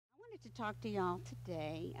to talk to y'all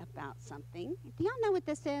today about something. Do y'all know what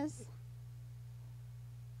this is?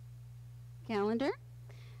 Calendar?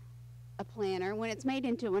 A planner. When a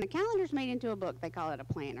calendar's made into a book, they call it a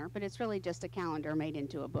planner, but it's really just a calendar made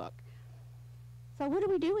into a book. So what do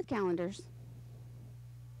we do with calendars?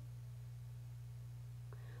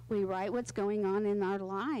 We write what's going on in our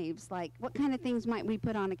lives. Like, what kind of things might we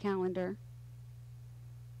put on a calendar?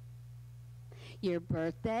 Your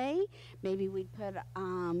birthday. Maybe we'd put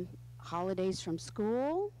holidays from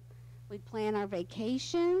school. We'd plan our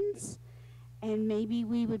vacations. And maybe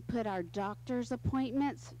we would put our doctor's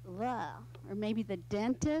appointments, or maybe the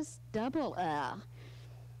dentist, double.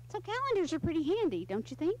 So calendars are pretty handy,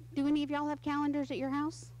 don't you think? Do any of y'all have calendars at your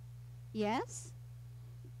house? Yes?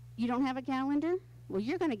 You don't have a calendar? Well,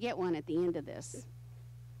 you're going to get one at the end of this,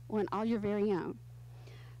 one all your very own.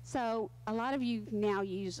 So a lot of you now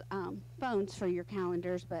use phones for your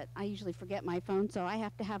calendars, but I usually forget my phone, so I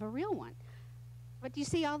have to have a real one. But do you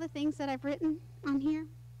see all the things that I've written on here?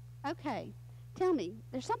 Okay. Tell me,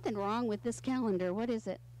 there's something wrong with this calendar. What is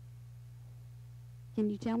it? Can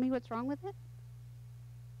you tell me what's wrong with it?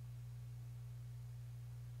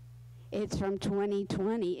 It's from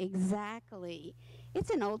 2020, exactly.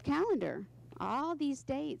 It's an old calendar. All these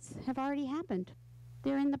dates have already happened.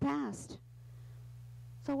 They're in the past.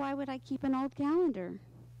 So why would I keep an old calendar?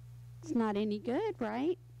 It's not any good,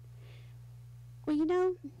 right? Well, you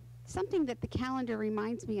know, something that the calendar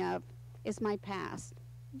reminds me of is my past.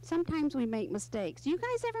 Sometimes we make mistakes. You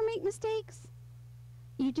guys ever make mistakes?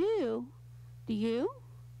 You do? Do you?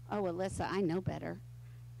 Oh, Alyssa, I know better.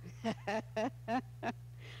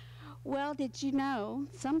 Well, did you know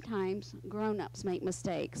sometimes grown-ups make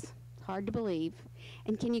mistakes? It's hard to believe.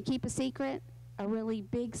 And can you keep a secret? A really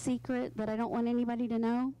big secret that I don't want anybody to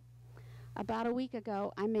know? About a week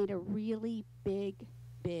ago, I made a really big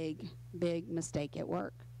mistake at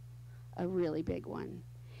work. A really big one.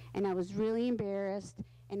 And I was really embarrassed,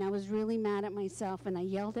 and I was really mad at myself, and I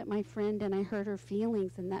yelled at my friend, and I hurt her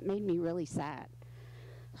feelings, and that made me really sad.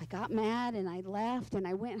 I got mad, and I left, and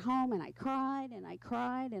I went home, and I cried, and I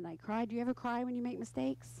cried, and I cried. Do you ever cry when you make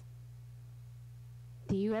mistakes?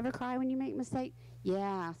 Do you ever cry when you make mistakes?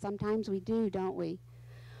 Yeah, sometimes we do, don't we?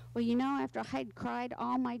 Well, you know, after I had cried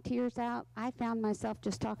all my tears out, I found myself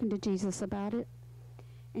just talking to Jesus about it.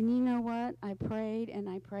 And you know what? I prayed, and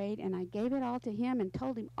I prayed, and I gave it all to him and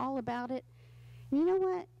told him all about it. And you know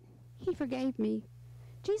what? He forgave me.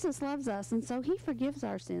 Jesus loves us, and so he forgives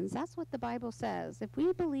our sins. That's what the Bible says. If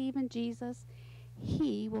we believe in Jesus,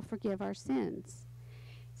 he will forgive our sins.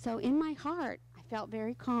 So in my heart, I felt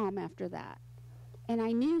very calm after that. And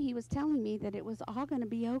I knew he was telling me that it was all going to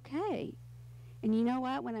be okay. And you know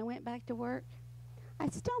what? When I went back to work,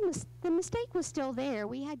 the mistake was still there.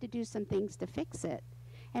 We had to do some things to fix it.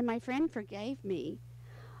 And my friend forgave me.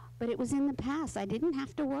 But it was in the past. I didn't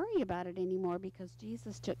have to worry about it anymore because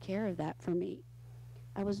Jesus took care of that for me.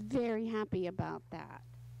 I was very happy about that.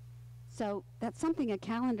 So that's something a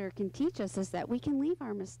calendar can teach us, is that we can leave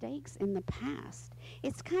our mistakes in the past.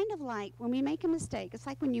 It's kind of like when we make a mistake, it's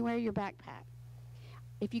like when you wear your backpack.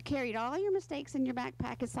 If you carried all your mistakes in your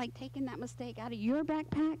backpack, it's like taking that mistake out of your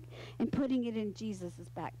backpack and putting it in Jesus'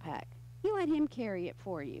 backpack. You let him carry it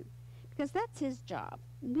for you because that's his job.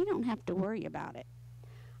 We don't have to worry about it.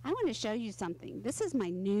 I want to show you something. This is my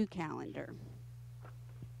new calendar.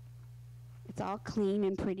 It's all clean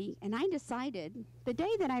and pretty. And I decided, the day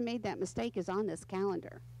that I made that mistake is on this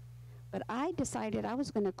calendar. But I decided I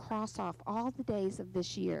was going to cross off all the days of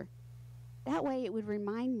this year. That way it would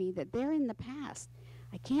remind me that they're in the past.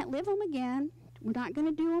 I can't live them again. We're not going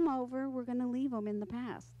to do them over. We're going to leave them in the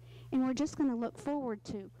past. And we're just going to look forward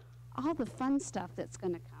to all the fun stuff that's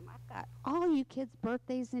going to come. I've got all you kids'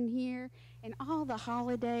 birthdays in here and all the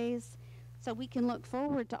holidays, so we can look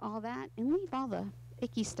forward to all that and leave all the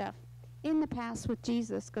icky stuff in the past with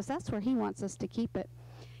Jesus, because that's where he wants us to keep it.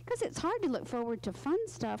 Because it's hard to look forward to fun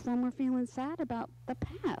stuff when we're feeling sad about the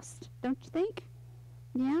past, don't you think?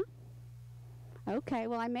 Yeah? Okay,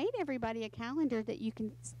 well, I made everybody a calendar that you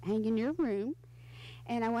can hang in your room,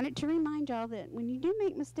 and I wanted to remind y'all that when you do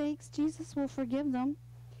make mistakes, Jesus will forgive them.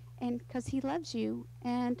 And because he loves you,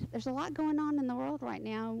 and there's a lot going on in the world right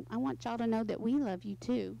now. I want y'all to know that we love you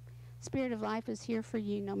too. Spirit of Life is here for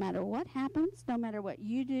you no matter what happens, no matter what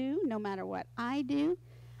you do, no matter what I do,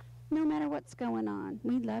 no matter what's going on.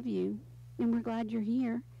 We love you, and we're glad you're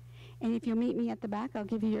here. And if you'll meet me at the back, I'll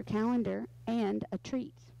give you your calendar and a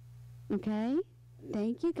treat. Okay?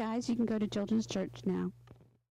 Thank you, guys. You can go to Children's Church now.